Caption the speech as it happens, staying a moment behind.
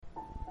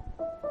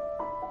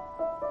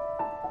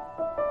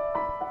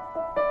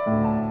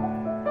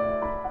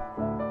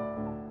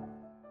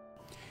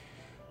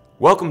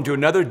Welcome to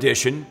another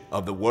edition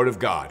of the Word of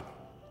God.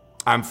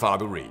 I'm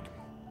Father Reed.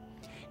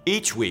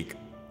 Each week,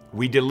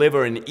 we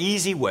deliver an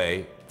easy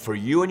way for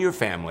you and your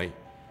family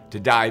to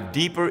dive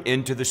deeper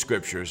into the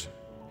Scriptures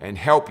and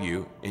help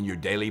you in your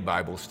daily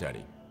Bible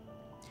study.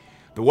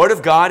 The Word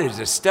of God is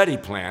a study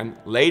plan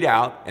laid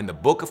out in the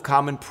Book of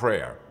Common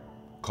Prayer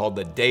called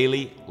the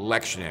Daily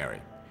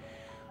Lectionary,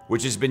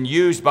 which has been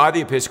used by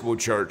the Episcopal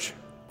Church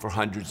for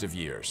hundreds of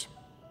years.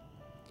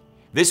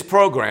 This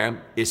program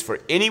is for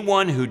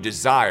anyone who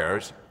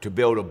desires to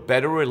build a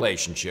better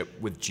relationship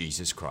with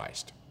Jesus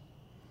Christ.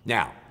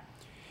 Now,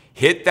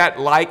 hit that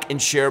like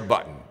and share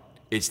button.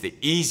 It's the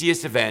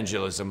easiest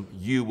evangelism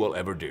you will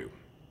ever do.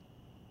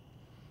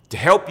 To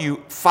help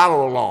you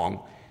follow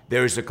along,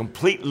 there is a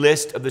complete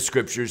list of the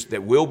scriptures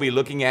that we'll be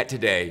looking at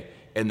today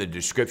in the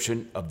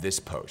description of this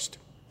post.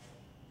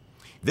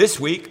 This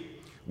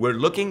week, we're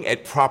looking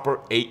at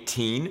Proper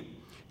 18,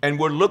 and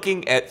we're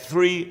looking at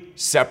three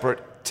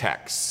separate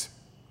texts.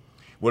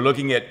 We're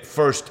looking at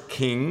 1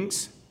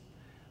 Kings,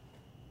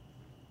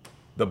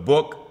 the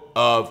book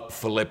of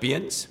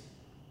Philippians,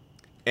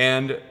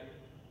 and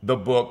the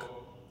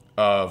book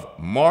of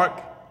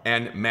Mark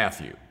and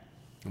Matthew.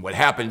 And what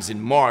happens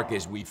in Mark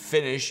is we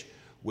finish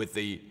with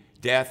the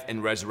death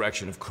and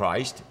resurrection of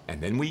Christ, and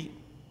then we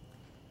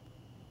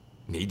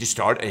need to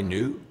start a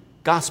new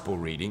gospel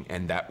reading,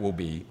 and that will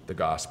be the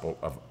Gospel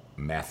of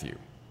Matthew.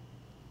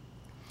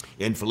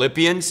 In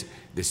Philippians,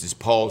 this is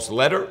Paul's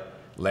letter.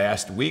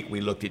 Last week, we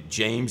looked at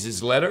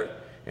James's letter,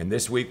 and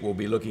this week we'll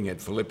be looking at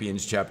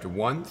Philippians chapter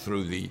 1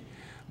 through the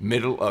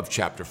middle of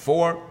chapter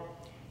 4.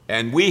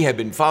 And we have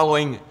been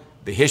following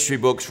the history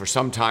books for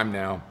some time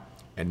now,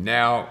 and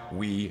now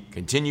we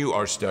continue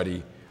our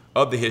study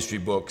of the history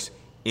books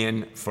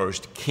in 1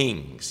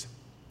 Kings.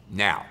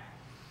 Now,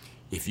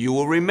 if you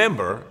will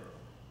remember,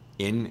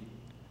 in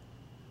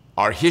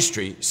our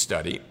history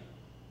study,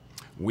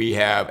 we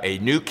have a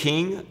new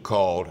king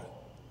called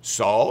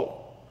Saul.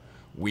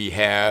 We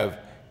have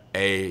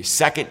a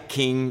second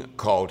king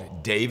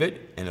called David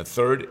and a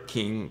third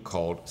king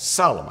called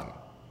Solomon.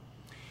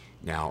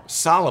 Now,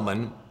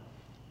 Solomon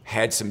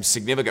had some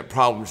significant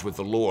problems with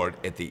the Lord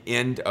at the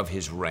end of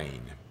his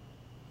reign.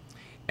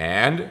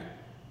 And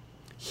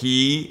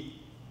he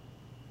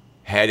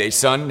had a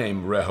son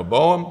named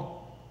Rehoboam,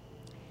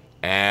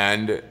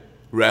 and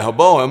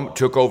Rehoboam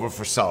took over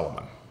for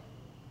Solomon.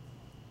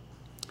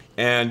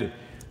 And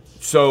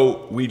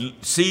so we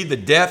see the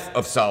death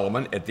of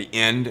Solomon at the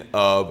end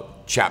of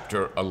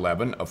chapter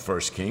 11 of 1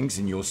 Kings,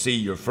 and you'll see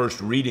your first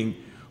reading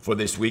for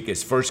this week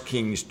is 1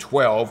 Kings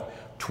 12,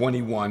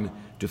 21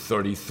 to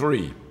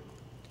 33.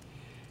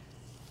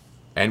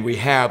 And we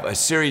have a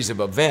series of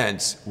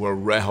events where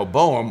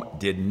Rehoboam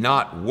did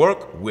not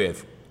work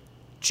with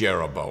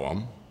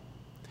Jeroboam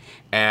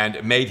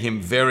and made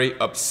him very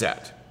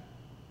upset.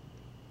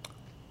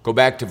 Go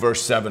back to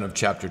verse 7 of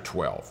chapter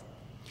 12.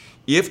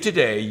 If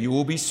today you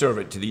will be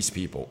servant to these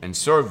people and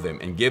serve them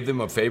and give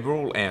them a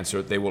favorable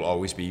answer, they will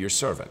always be your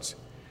servants.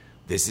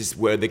 This is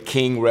where the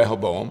king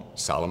Rehoboam,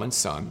 Solomon's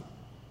son,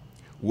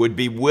 would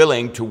be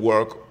willing to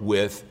work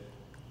with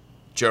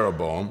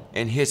Jeroboam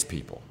and his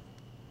people.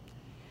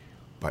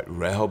 But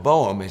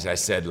Rehoboam, as I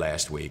said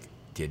last week,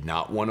 did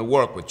not want to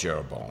work with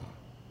Jeroboam.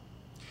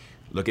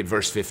 Look at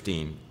verse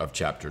 15 of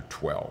chapter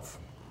 12.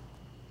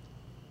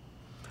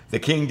 The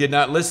king did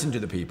not listen to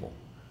the people,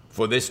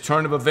 for this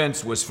turn of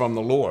events was from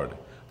the Lord.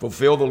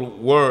 Fulfill the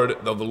word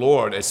of the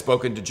Lord as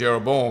spoken to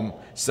Jeroboam,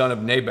 son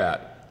of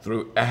Nebat,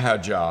 through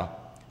Ahijah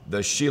the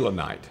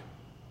Shilonite.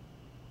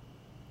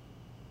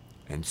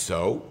 And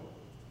so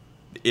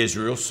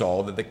Israel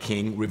saw that the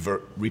king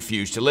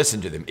refused to listen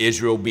to them,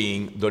 Israel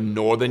being the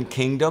northern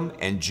kingdom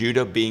and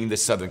Judah being the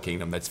southern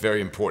kingdom. That's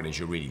very important as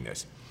you're reading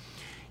this.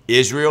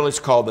 Israel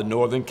is called the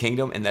northern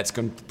kingdom, and that's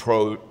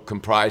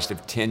comprised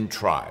of 10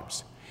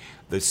 tribes.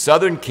 The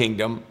southern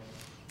kingdom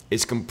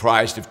is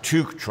comprised of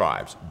 2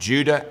 tribes,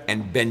 Judah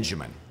and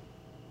Benjamin.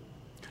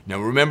 Now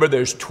remember,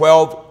 there's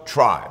 12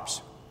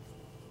 tribes.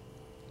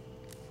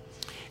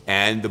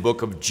 And the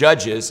book of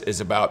Judges is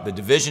about the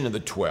division of the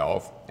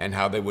 12 and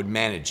how they would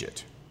manage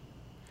it.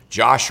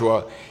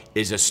 Joshua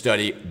is a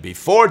study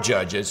before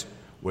Judges,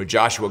 where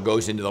Joshua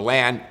goes into the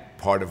land,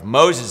 part of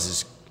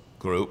Moses'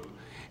 group,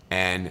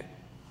 and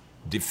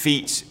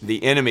defeats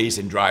the enemies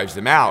and drives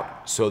them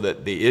out so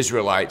that the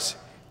Israelites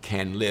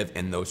can live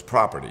in those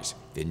properties.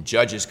 Then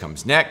Judges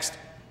comes next,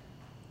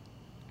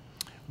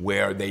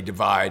 where they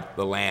divide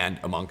the land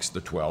amongst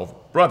the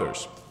 12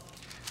 brothers.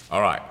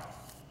 All right.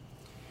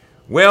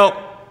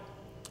 Well,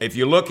 if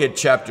you look at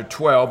chapter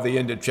 12, the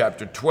end of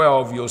chapter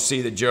 12, you'll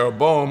see that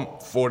Jeroboam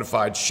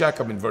fortified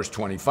Shechem in verse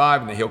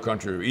 25 in the hill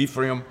country of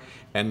Ephraim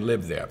and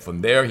lived there.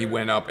 From there he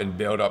went up and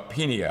built up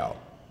Peniel.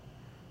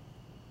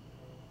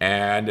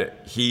 And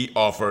he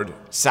offered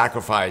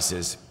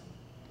sacrifices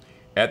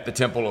at the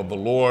temple of the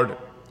Lord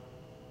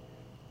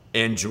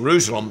in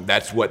Jerusalem.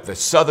 That's what the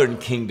southern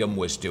kingdom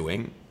was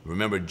doing.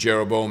 Remember,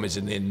 Jeroboam is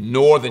in the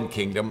northern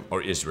kingdom,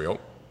 or Israel.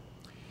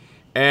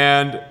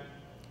 And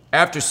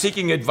after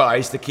seeking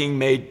advice, the king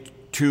made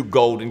 2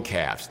 golden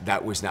calves.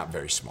 That was not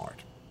very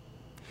smart.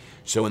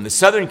 So in the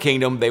southern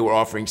kingdom, they were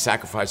offering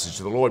sacrifices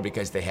to the Lord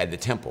because they had the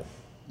temple.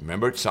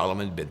 Remember,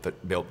 Solomon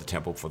built the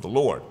temple for the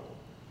Lord.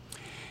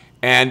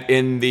 And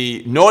in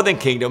the northern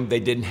kingdom, they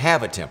didn't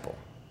have a temple.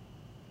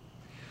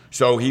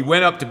 So he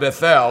went up to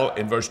Bethel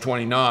in verse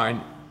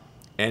 29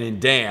 and in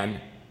Dan,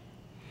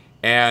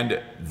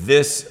 and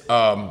this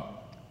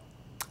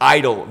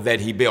idol that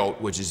he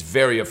built, which is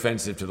very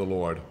offensive to the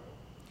Lord,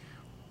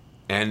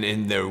 and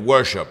in their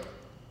worship,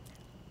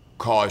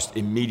 caused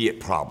immediate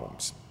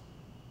problems.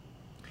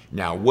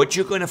 Now, what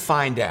you're going to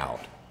find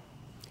out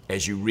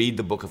as you read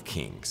the book of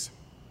Kings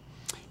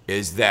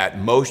is that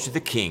most of the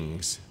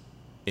kings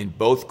in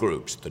both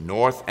groups, the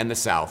north and the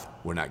south,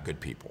 were not good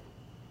people,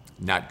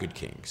 not good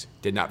kings,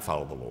 did not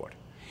follow the Lord.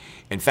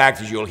 In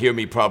fact, as you'll hear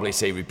me probably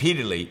say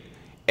repeatedly,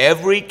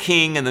 every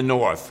king in the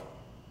north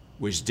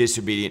was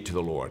disobedient to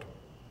the Lord.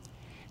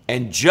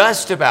 And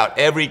just about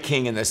every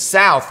king in the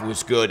south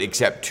was good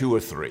except 2 or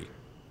 3.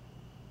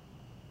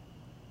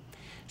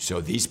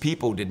 So these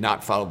people did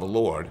not follow the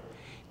Lord.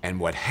 And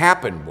what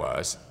happened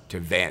was, to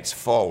advance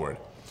forward,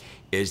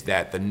 is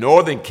that the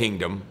northern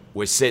kingdom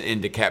was sent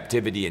into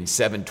captivity in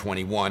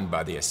 721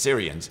 by the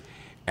Assyrians,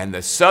 and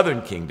the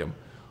southern kingdom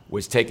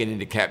was taken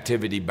into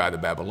captivity by the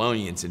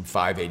Babylonians in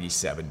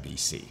 587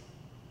 BC.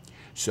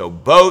 So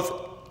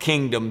both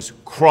kingdoms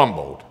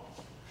crumbled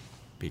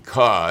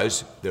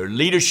because their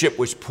leadership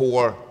was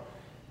poor,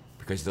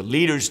 because the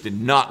leaders did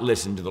not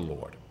listen to the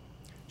Lord.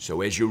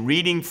 So as you're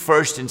reading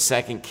 1st and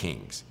 2nd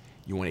Kings,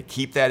 you want to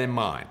keep that in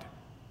mind.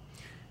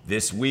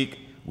 This week,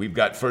 we've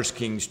got 1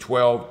 Kings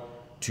 12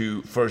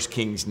 to 1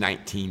 Kings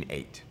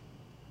 19:8.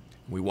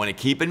 We want to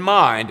keep in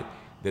mind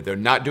that they're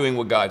not doing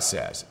what God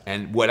says.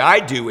 And what I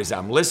do is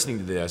I'm listening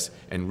to this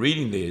and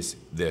reading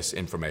this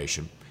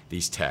information,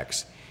 these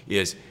texts,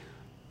 is,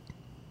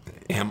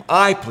 am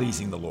I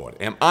pleasing the Lord?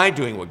 Am I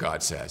doing what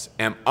God says?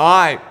 Am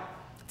I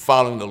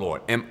following the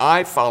Lord? Am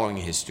I following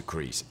his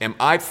decrees? Am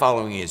I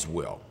following his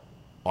will?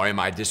 Or am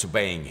I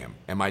disobeying him?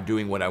 Am I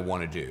doing what I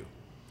want to do?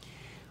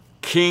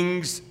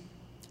 Kings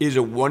is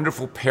a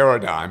wonderful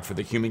paradigm for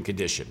the human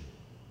condition.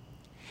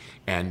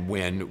 And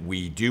when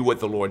we do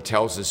what the Lord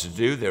tells us to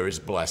do, there is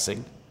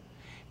blessing.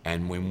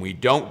 And when we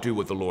don't do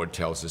what the Lord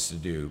tells us to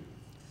do,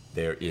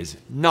 there is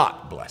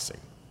not blessing.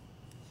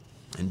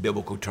 In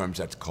biblical terms,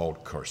 that's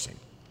called cursing.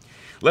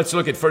 Let's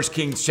look at 1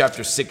 Kings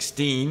chapter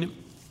 16.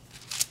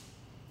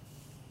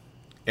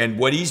 And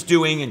what he's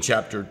doing in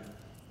chapter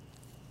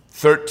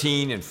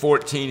 13 and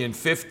 14 and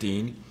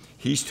 15,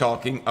 he's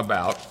talking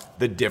about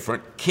the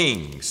different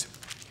kings.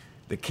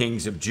 The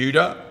kings of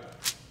Judah,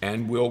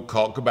 and we'll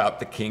talk about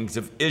the kings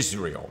of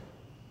Israel.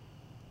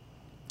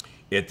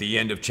 At the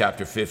end of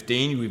chapter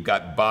 15, we've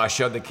got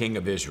Baasha, the king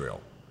of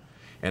Israel.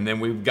 And then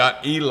we've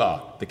got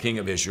Elah, the king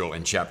of Israel,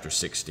 in chapter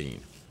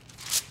 16.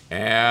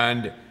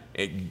 And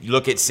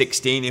look at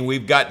 16, and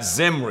we've got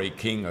Zimri,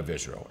 king of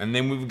Israel. And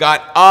then we've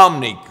got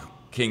Omni,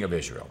 king of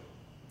Israel.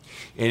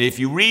 And if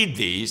you read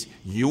these,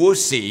 you will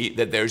see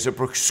that there's a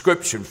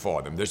prescription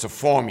for them. There's a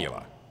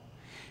formula.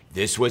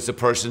 This was the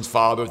person's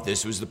father.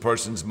 This was the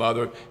person's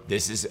mother.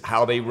 This is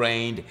how they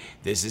reigned.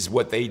 This is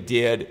what they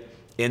did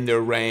in their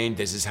reign.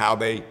 This is how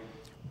they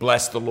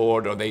blessed the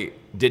Lord, or they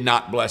did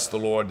not bless the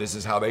Lord. This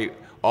is how they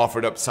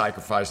offered up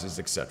sacrifices,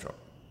 etc.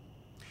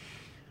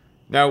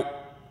 Now,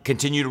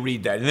 continue to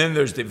read that. And then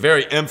there's the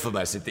very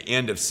infamous, at the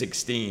end of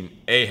 16,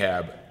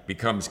 Ahab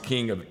becomes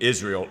king of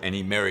Israel, and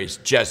he marries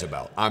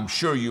Jezebel. I'm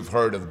sure you've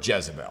heard of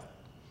Jezebel.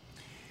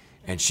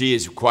 And she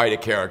is quite a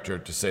character,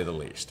 to say the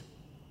least.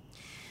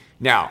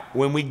 Now,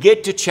 when we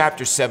get to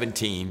chapter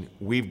 17,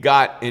 we've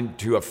got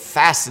into a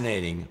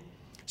fascinating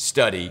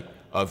study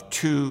of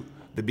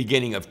the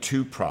beginning of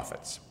 2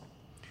 prophets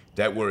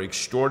that were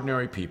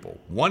extraordinary people.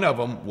 One of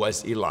them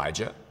was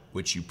Elijah,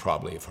 which you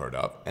probably have heard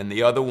of, and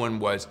the other one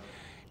was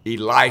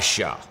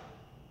Elisha,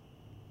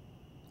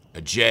 a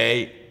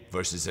J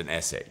versus an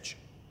SH.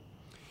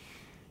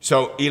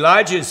 So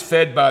Elijah is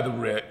fed by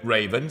the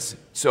ravens.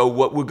 So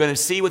what we're going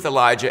to see with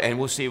Elijah, and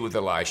we'll see with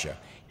Elisha,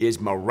 is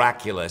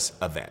miraculous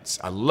events.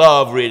 I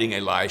love reading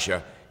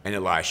Elisha and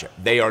Elisha.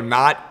 They are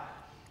not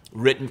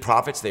written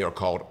prophets. They are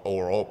called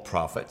oral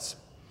prophets.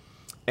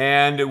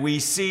 And we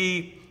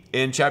see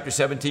in chapter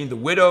 17 the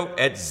widow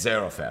at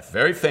Zarephath,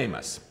 very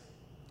famous.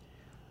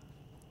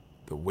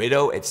 The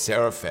widow at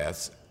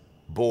Zarephath's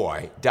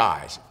boy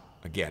dies.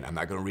 Again, I'm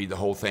not going to read the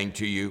whole thing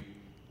to you.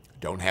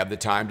 Don't have the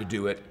time to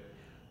do it.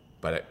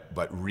 But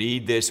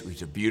read this.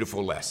 It's a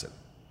beautiful lesson.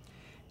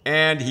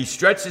 And he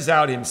stretches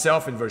out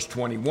himself in verse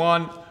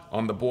 21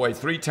 on the boy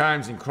 3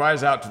 times and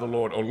cries out to the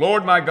Lord, "O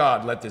Lord my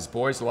God, let this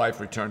boy's life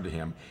return to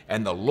him."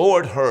 And the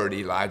Lord heard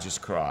Elijah's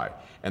cry,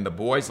 and the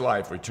boy's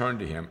life returned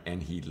to him,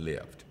 and he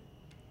lived.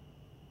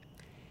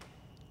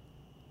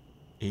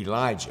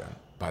 Elijah,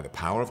 by the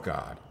power of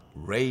God,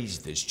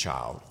 raised this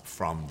child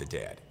from the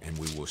dead. And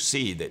we will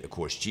see that, of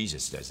course,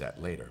 Jesus does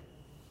that later.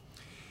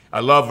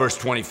 I love verse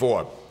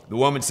 24. The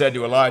woman said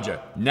to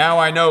Elijah, "Now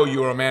I know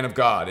you are a man of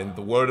God, and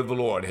the word of the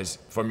Lord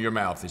from your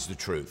mouth is the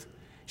truth."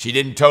 She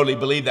didn't totally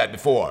believe that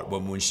before,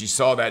 but when she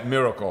saw that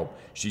miracle,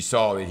 she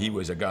saw that he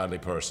was a godly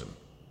person.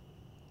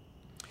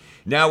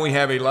 Now we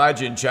have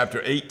Elijah in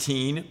chapter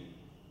 18,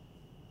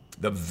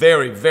 the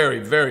very, very,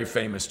 very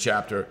famous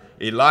chapter.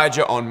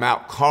 Elijah on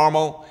Mount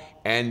Carmel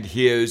and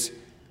his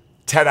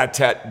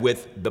tete-a-tete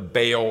with the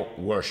Baal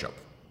worship.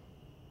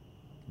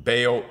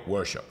 Baal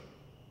worship.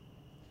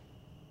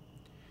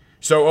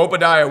 So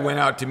Obadiah went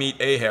out to meet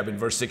Ahab in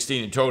verse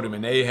 16 and told him,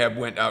 and Ahab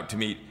went out to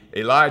meet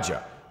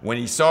Elijah. When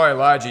he saw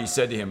Elijah, he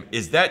said to him,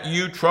 "Is that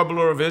you,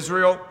 troubler of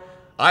Israel?"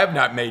 "I have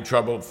not made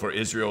trouble for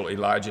Israel,"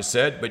 Elijah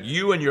said, "but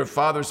you and your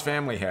father's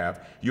family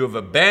have. You have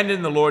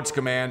abandoned the Lord's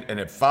command and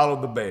have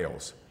followed the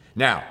Baals.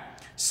 Now,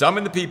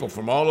 summon the people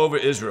from all over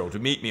Israel to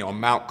meet me on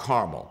Mount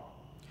Carmel,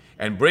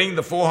 and bring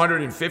the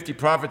 450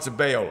 prophets of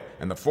Baal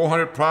and the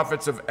 400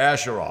 prophets of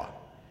Asherah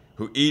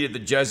who eat at the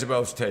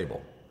Jezebel's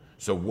table."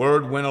 So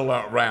word went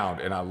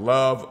around, and I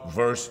love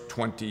verse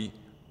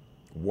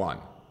 21.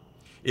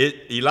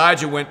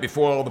 Elijah went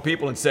before all the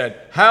people and said,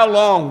 "How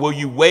long will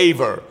you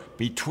waver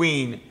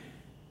between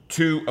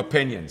two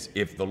opinions?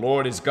 If the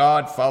Lord is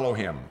God, follow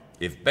him.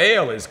 If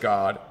Baal is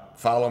God,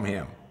 follow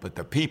him." But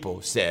the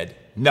people said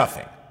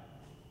nothing.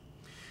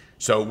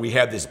 So we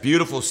have this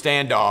beautiful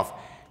standoff,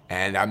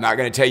 and I'm not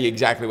going to tell you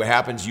exactly what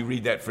happens. You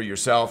read that for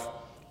yourself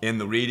in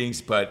the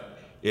readings, but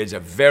it's a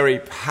very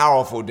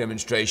powerful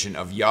demonstration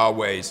of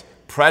Yahweh's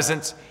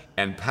presence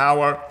and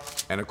power.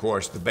 And of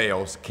course, the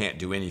Baals can't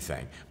do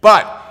anything.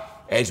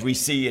 But as we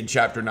see in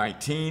chapter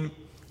 19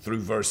 through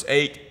verse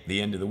 8,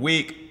 the end of the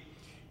week,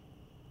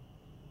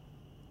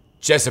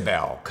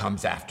 Jezebel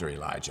comes after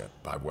Elijah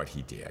by what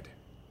he did.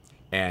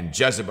 And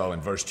Jezebel in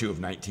verse 2 of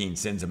 19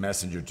 sends a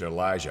messenger to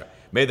Elijah.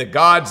 "May the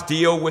gods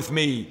deal with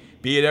me,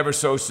 be it ever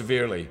so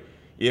severely,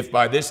 if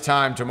by this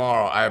time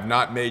tomorrow I have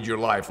not made your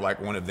life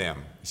like one of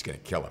them." He's going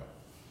to kill him.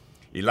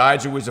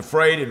 Elijah was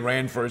afraid and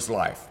ran for his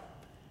life.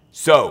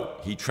 So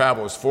he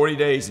travels 40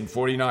 days and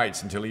 40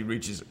 nights until he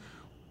reaches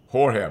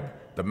Horeb,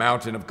 the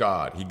mountain of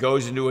God. He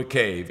goes into a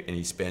cave and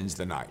he spends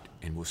the night.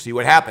 And we'll see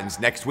what happens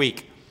next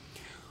week.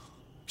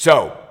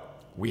 So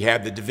we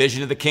have the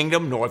division of the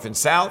kingdom, north and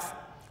south.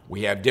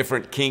 We have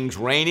different kings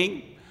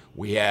reigning.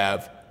 We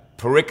have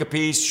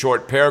pericopes,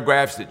 short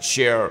paragraphs that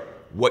share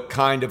what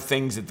kind of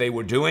things that they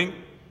were doing.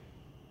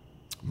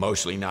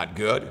 Mostly not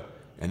good.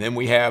 And then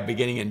we have,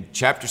 beginning in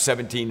chapter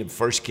 17 of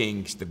 1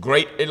 Kings, the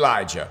great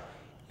Elijah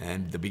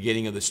and the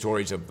beginning of the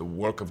stories of the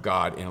work of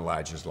God in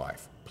Elijah's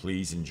life.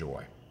 Please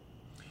enjoy.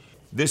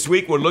 This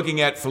week we're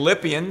looking at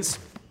Philippians,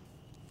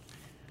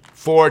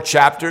 4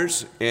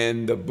 chapters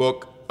in the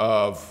book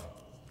of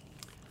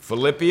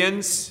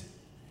Philippians,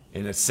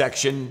 in a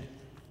section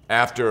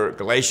after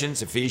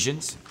Galatians,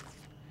 Ephesians,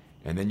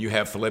 and then you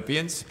have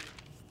Philippians.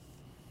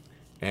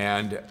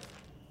 And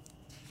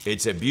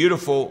it's a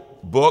beautiful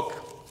book,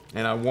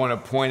 and I want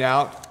to point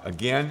out,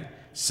 again,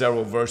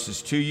 several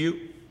verses to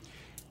you.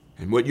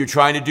 And what you're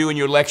trying to do in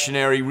your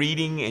lectionary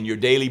reading and your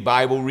daily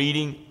Bible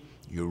reading,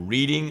 you're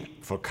reading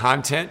for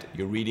content,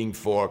 you're reading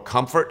for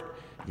comfort,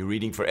 you're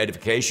reading for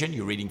edification,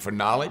 you're reading for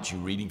knowledge,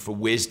 you're reading for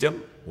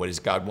wisdom. What does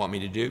God want me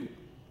to do?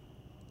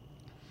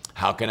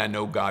 How can I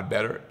know God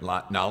better?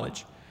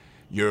 Knowledge.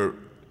 You're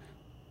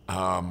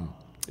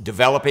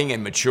developing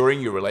and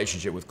maturing your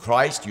relationship with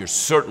Christ. You're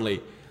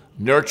certainly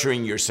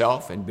nurturing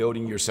yourself and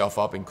building yourself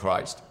up in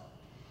Christ.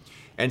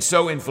 And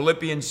so in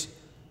Philippians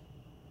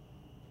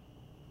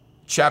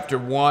chapter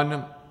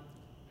 1,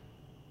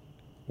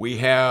 we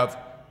have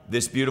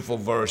this beautiful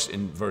verse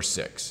in verse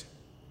 6.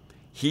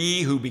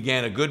 "He who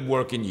began a good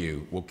work in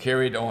you will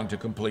carry it on to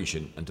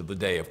completion until the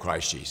day of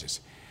Christ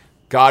Jesus."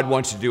 God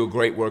wants to do a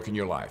great work in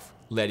your life.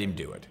 Let him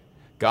do it.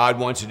 God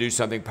wants to do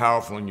something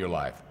powerful in your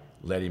life.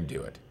 Let him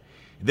do it.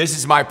 "This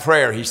is my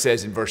prayer," he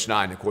says in verse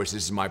 9. Of course,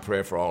 this is my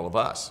prayer for all of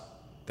us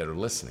that are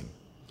listening.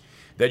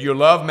 "That your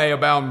love may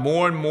abound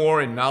more and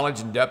more in knowledge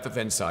and depth of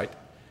insight,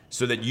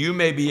 so that you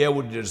may be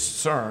able to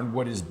discern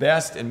what is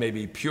best and may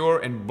be pure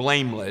and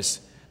blameless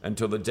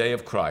until the day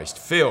of Christ,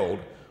 filled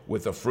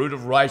with the fruit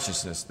of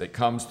righteousness that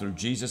comes through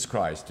Jesus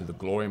Christ to the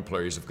glory and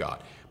praise of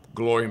God."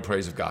 Glory and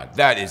praise of God.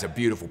 That is a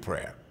beautiful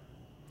prayer.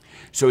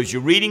 So as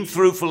you're reading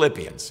through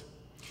Philippians,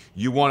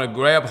 you want to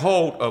grab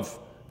hold of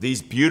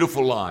these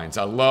beautiful lines.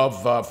 I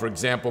love, for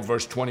example,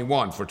 verse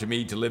 21, "For to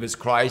me to live is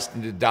Christ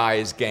and to die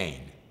is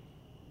gain."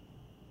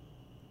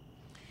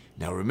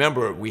 Now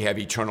remember, we have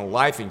eternal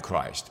life in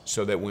Christ,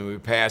 so that when we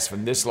pass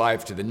from this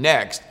life to the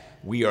next,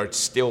 we are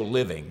still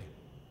living.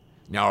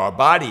 Now our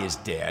body is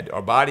dead,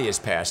 our body has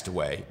passed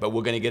away, but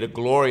we're going to get a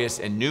glorious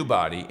and new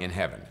body in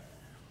heaven.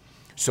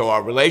 So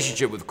our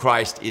relationship with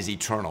Christ is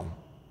eternal.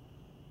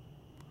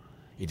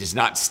 It does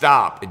not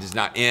stop, it does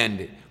not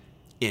end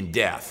in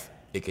death.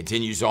 It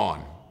continues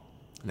on.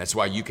 And that's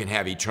why you can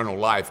have eternal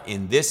life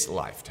in this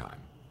lifetime.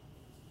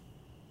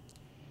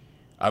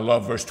 I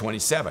love verse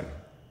 27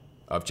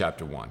 of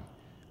chapter 1.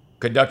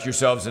 "Conduct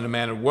yourselves in a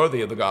manner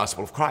worthy of the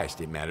gospel of Christ."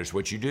 It matters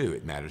what you do.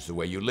 It matters the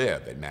way you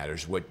live. It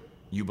matters what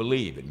you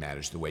believe. It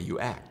matters the way you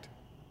act.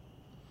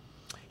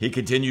 He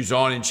continues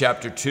on in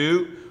chapter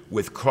 2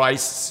 with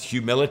Christ's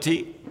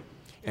humility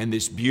and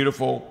this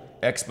beautiful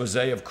expose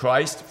of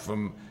Christ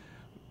from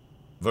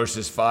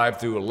Verses 5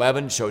 through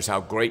 11 shows how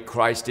great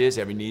Christ is.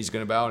 Every knee is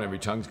going to bow and every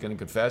tongue is going to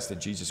confess that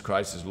Jesus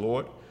Christ is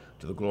Lord,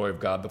 to the glory of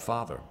God the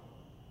Father.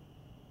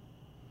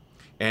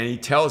 And he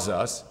tells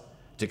us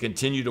to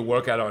continue to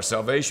work out our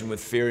salvation with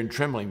fear and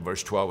trembling,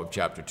 verse 12 of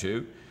chapter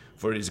 2.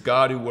 For it is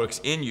God who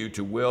works in you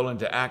to will and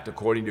to act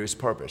according to his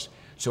purpose.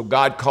 So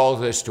God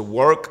calls us to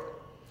work,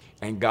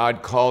 and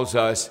God calls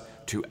us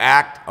to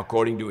act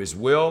according to his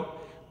will.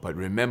 But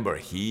remember,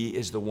 he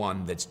is the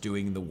one that's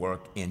doing the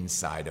work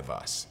inside of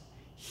us.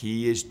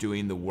 He is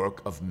doing the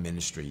work of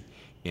ministry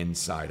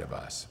inside of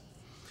us.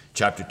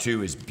 Chapter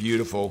 2 is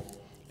beautiful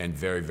and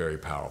very, very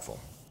powerful.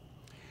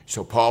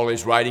 So Paul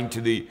is writing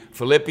to the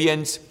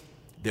Philippians.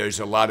 There's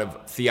a lot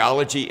of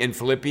theology in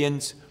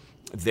Philippians.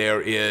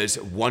 There is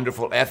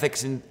wonderful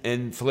ethics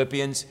in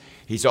Philippians.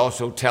 He's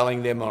also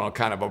telling them on a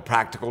kind of a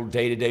practical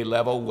day-to-day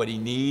level what he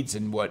needs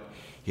and what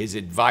his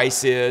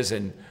advice is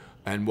and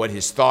what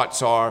his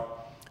thoughts are.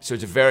 So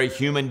it's a very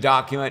human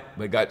document,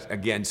 but got,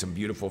 again, some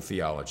beautiful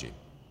theology.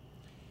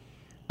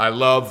 I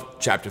love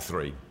chapter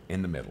 3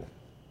 in the middle.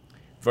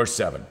 Verse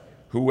 7,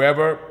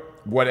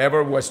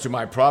 whatever was to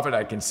my profit,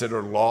 I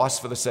consider loss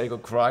for the sake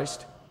of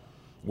Christ.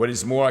 What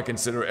is more, I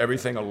consider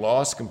everything a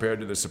loss compared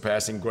to the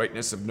surpassing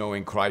greatness of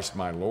knowing Christ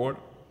my Lord,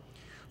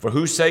 for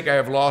whose sake I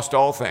have lost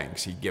all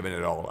things. He'd given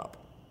it all up.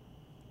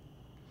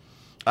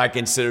 I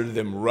consider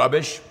them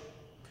rubbish,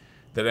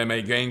 that I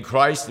may gain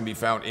Christ and be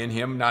found in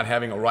him, not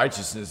having a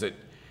righteousness that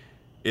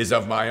is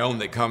of my own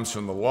that comes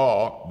from the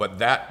law, but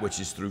that which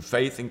is through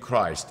faith in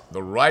Christ,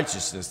 the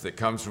righteousness that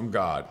comes from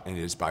God, and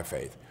it is by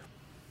faith.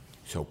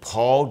 So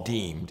Paul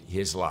deemed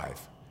his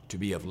life to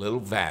be of little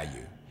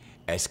value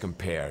as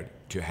compared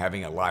to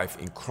having a life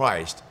in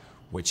Christ,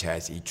 which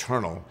has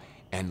eternal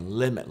and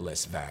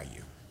limitless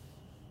value.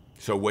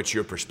 So what's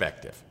your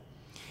perspective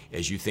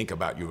as you think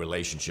about your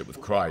relationship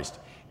with Christ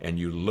and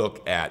you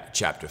look at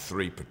chapter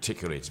 3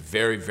 particularly? It's a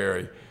very,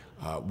 very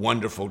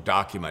wonderful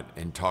document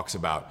and talks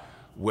about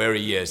where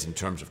he is in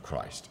terms of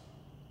Christ.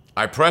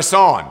 I press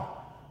on,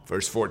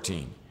 verse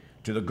 14,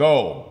 to the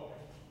goal,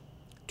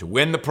 to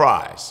win the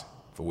prize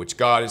for which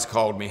God has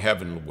called me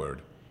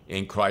heavenward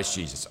in Christ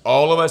Jesus.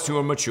 All of us who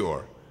are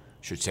mature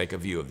should take a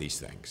view of these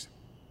things.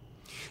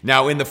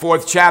 Now, in the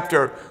 4th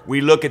chapter, we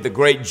look at the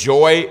great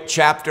joy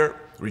chapter.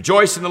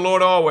 Rejoice in the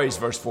Lord always,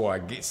 verse 4.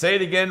 I say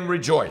it again,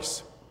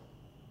 rejoice.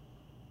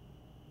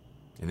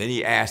 And then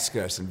he asks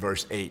us in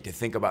verse 8 to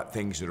think about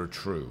things that are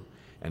true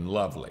and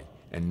lovely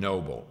and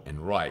noble and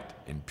right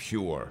and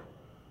pure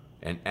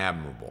and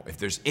admirable. If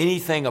there's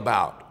anything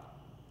about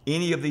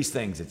any of these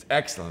things that's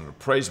excellent or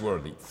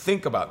praiseworthy,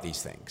 think about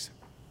these things.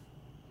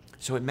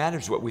 So it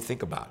matters what we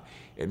think about.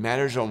 It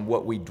matters on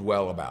what we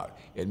dwell about.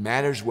 It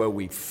matters where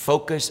we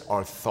focus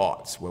our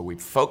thoughts, where we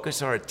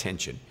focus our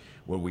attention,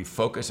 where we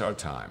focus our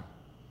time.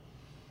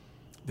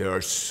 There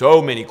are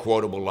so many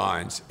quotable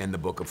lines in the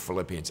book of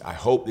Philippians. I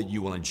hope that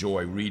you will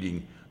enjoy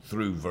reading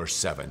through verse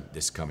 7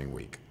 this coming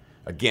week.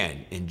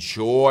 Again,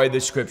 enjoy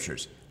the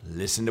scriptures.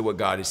 Listen to what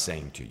God is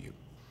saying to you.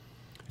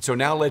 So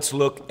now let's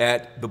look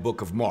at the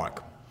book of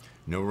Mark.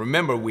 Now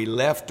remember, we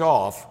left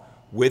off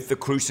with the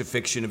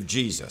crucifixion of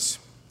Jesus.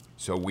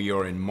 So we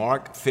are in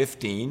Mark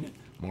 15.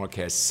 Mark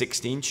has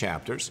 16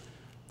 chapters.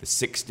 The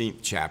 16th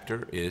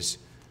chapter is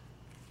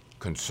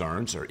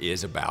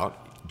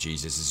about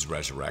Jesus'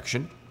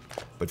 resurrection.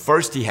 But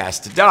first he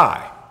has to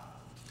die.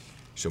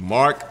 So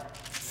Mark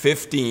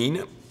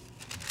 15,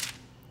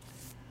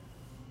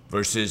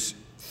 verses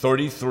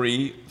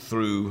 33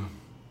 through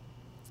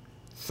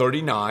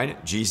 39,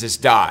 Jesus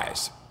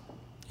dies.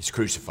 He's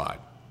crucified.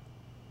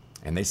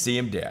 And they see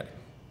him dead.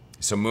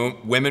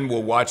 Some women were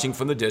watching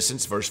from the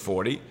distance, verse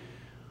 40.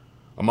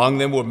 Among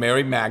them were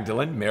Mary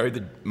Magdalene, Mary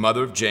the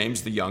mother of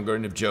James the younger,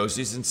 and of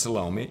Joses and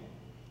Salome.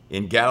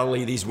 In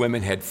Galilee, these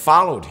women had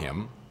followed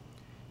him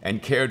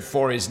and cared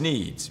for his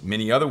needs.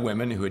 Many other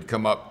women who had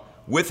come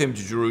up with him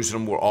to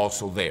Jerusalem were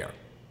also there.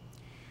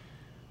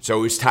 So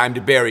it was time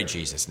to bury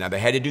Jesus. Now they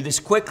had to do this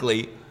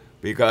quickly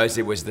because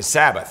it was the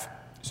Sabbath.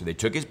 So they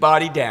took his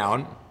body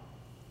down,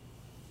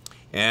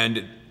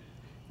 and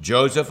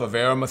Joseph of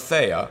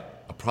Arimathea,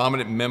 a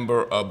prominent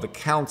member of the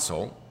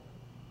council,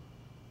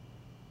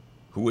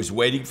 who was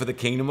waiting for the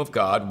kingdom of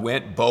God,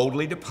 went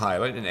boldly to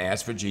Pilate and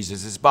asked for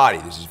Jesus' body.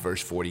 This is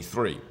verse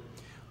 43.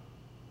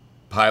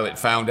 Pilate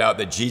found out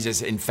that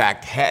Jesus, in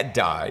fact, had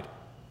died,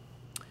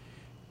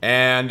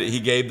 and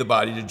he gave the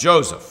body to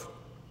Joseph.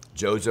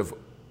 Joseph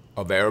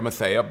of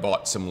Arimathea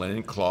bought some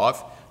linen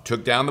cloth,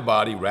 took down the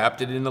body,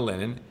 wrapped it in the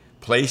linen,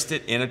 placed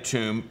it in a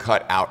tomb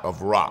cut out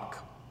of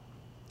rock.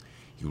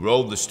 He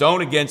rolled the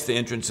stone against the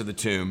entrance of the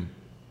tomb,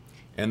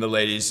 and the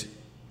ladies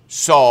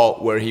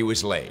saw where he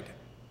was laid.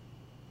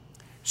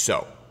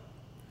 So,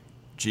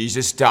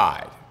 Jesus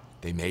died.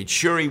 They made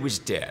sure he was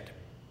dead.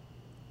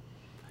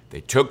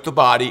 They took the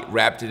body,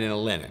 wrapped it in a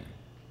linen.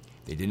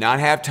 They did not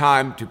have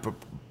time to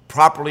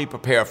properly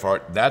prepare for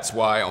it. That's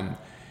why,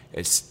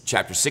 as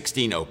chapter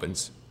 16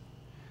 opens,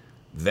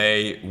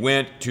 they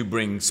went to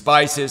bring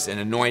spices and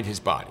anoint his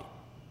body.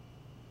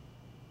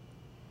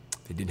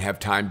 They didn't have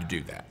time to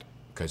do that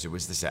because it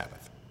was the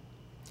Sabbath.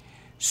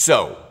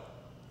 So,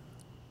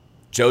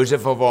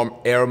 Joseph of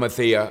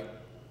Arimathea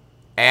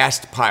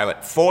asked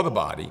Pilate for the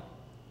body.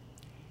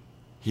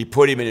 He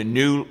put him in a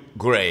new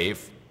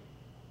grave,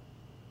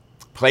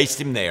 placed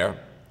him there,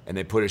 and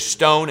they put a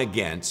stone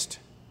against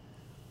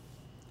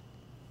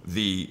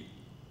the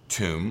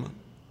tomb.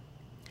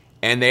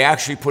 And they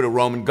actually put a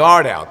Roman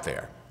guard out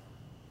there,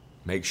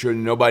 make sure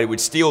nobody would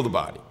steal the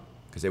body,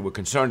 because they were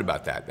concerned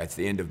about that. That's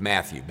the end of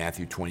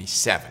Matthew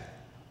 27.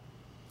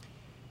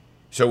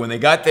 So when they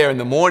got there in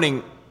the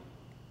morning,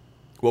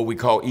 what we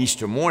call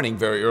Easter morning,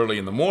 very early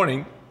in the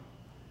morning,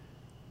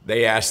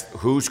 they asked,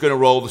 who's going to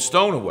roll the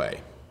stone away?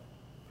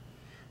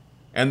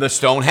 And the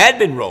stone had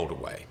been rolled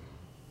away.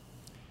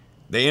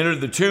 They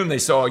entered the tomb. They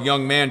saw a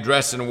young man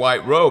dressed in a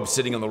white robe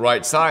sitting on the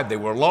right side. They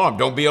were alarmed.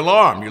 Don't be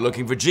alarmed. You're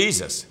looking for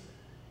Jesus.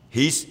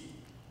 He's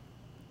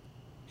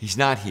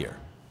not here.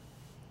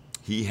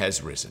 He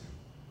has risen.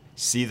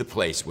 See the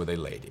place where they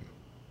laid him.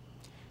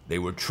 They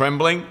were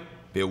trembling,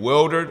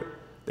 bewildered.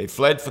 They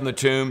fled from the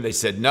tomb. They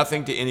said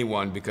nothing to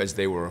anyone because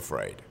they were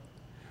afraid.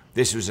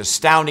 This was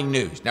astounding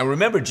news. Now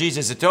remember,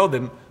 Jesus had told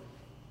them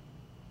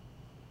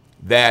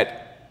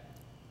that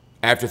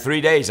after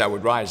 3 days I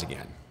would rise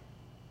again.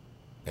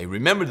 They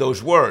remembered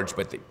those words,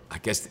 but I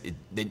guess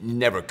they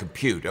never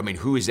compute. I mean,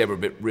 who has ever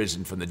been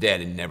risen from the dead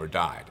and never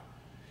died?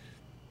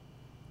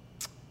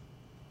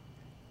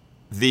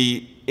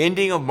 The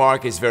ending of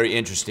Mark is very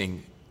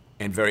interesting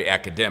and very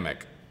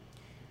academic.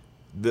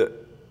 The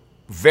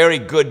very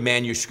good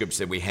manuscripts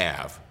that we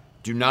have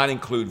do not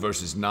include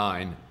verses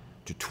 9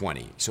 to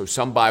 20. So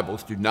some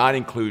Bibles do not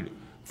include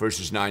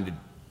verses 9 to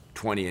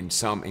 20, and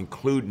some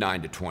include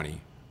 9 to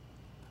 20.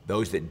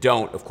 Those that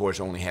don't, of course,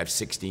 only have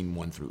 16,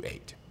 1 through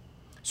 8.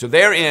 So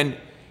therein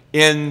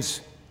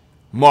ends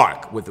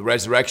Mark with the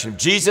resurrection of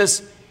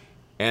Jesus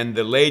and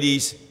the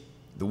ladies,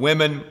 the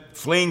women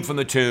fleeing from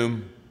the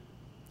tomb.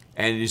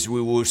 And as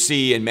we will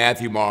see in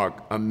Matthew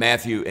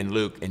and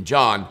Luke and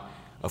John,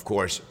 of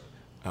course,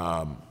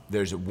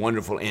 there's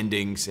wonderful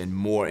endings and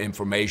more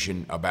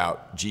information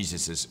about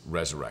Jesus'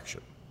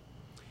 resurrection.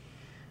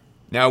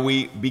 Now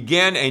we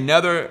begin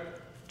another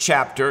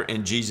chapter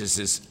in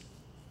Jesus'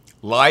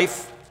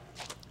 life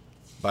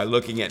by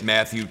looking at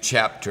Matthew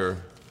chapter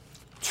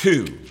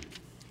 2.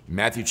 In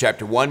Matthew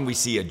chapter 1, we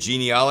see a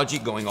genealogy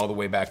going all the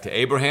way back to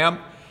Abraham,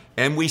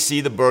 and we see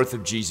the birth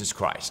of Jesus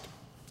Christ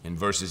in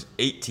verses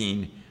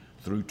 18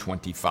 through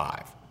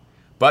 25.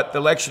 But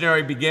the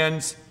lectionary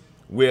begins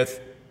with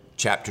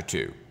chapter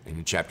 2. And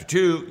in chapter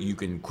 2, you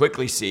can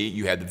quickly see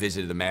you have the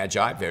visit of the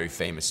Magi, very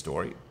famous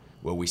story,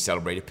 where we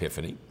celebrate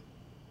Epiphany.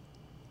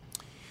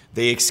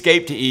 They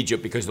escaped to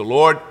Egypt because the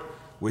Lord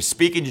was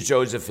speaking to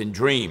Joseph in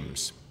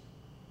dreams.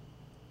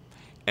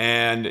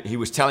 And he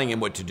was telling him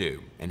what to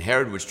do. And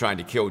Herod was trying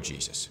to kill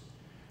Jesus.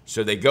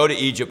 So they go to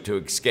Egypt to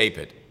escape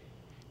it.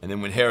 And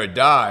then when Herod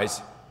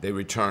dies, they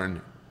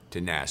return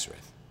to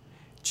Nazareth.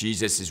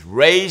 Jesus is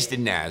raised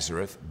in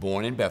Nazareth,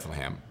 born in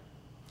Bethlehem.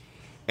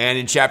 And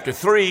in chapter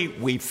 3,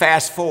 we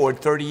fast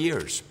forward 30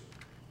 years,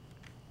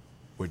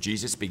 where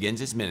Jesus begins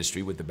his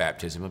ministry with the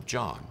baptism of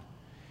John.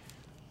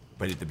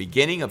 But at the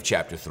beginning of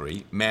chapter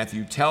 3,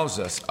 Matthew tells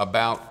us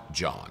about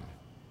John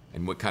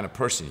and what kind of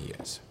person he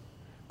is.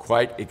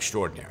 Quite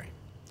extraordinary.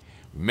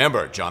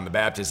 Remember, John the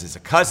Baptist is a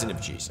cousin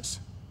of Jesus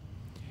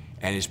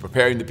and is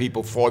preparing the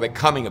people for the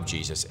coming of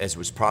Jesus, as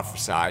was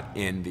prophesied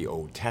in the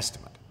Old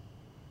Testament.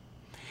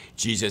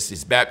 Jesus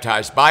is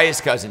baptized by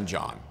his cousin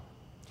John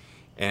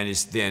and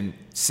is then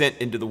sent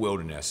into the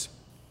wilderness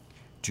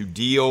to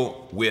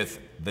deal with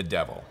the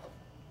devil.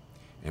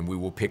 And we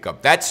will pick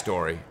up that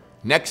story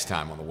next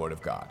time on the Word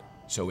of God.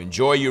 So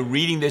enjoy your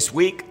reading this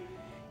week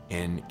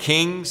in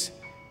Kings,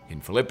 in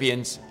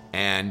Philippians,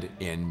 and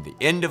in the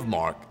end of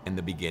Mark and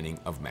the beginning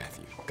of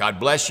Matthew. God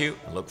bless you.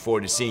 I look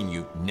forward to seeing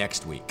you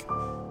next week.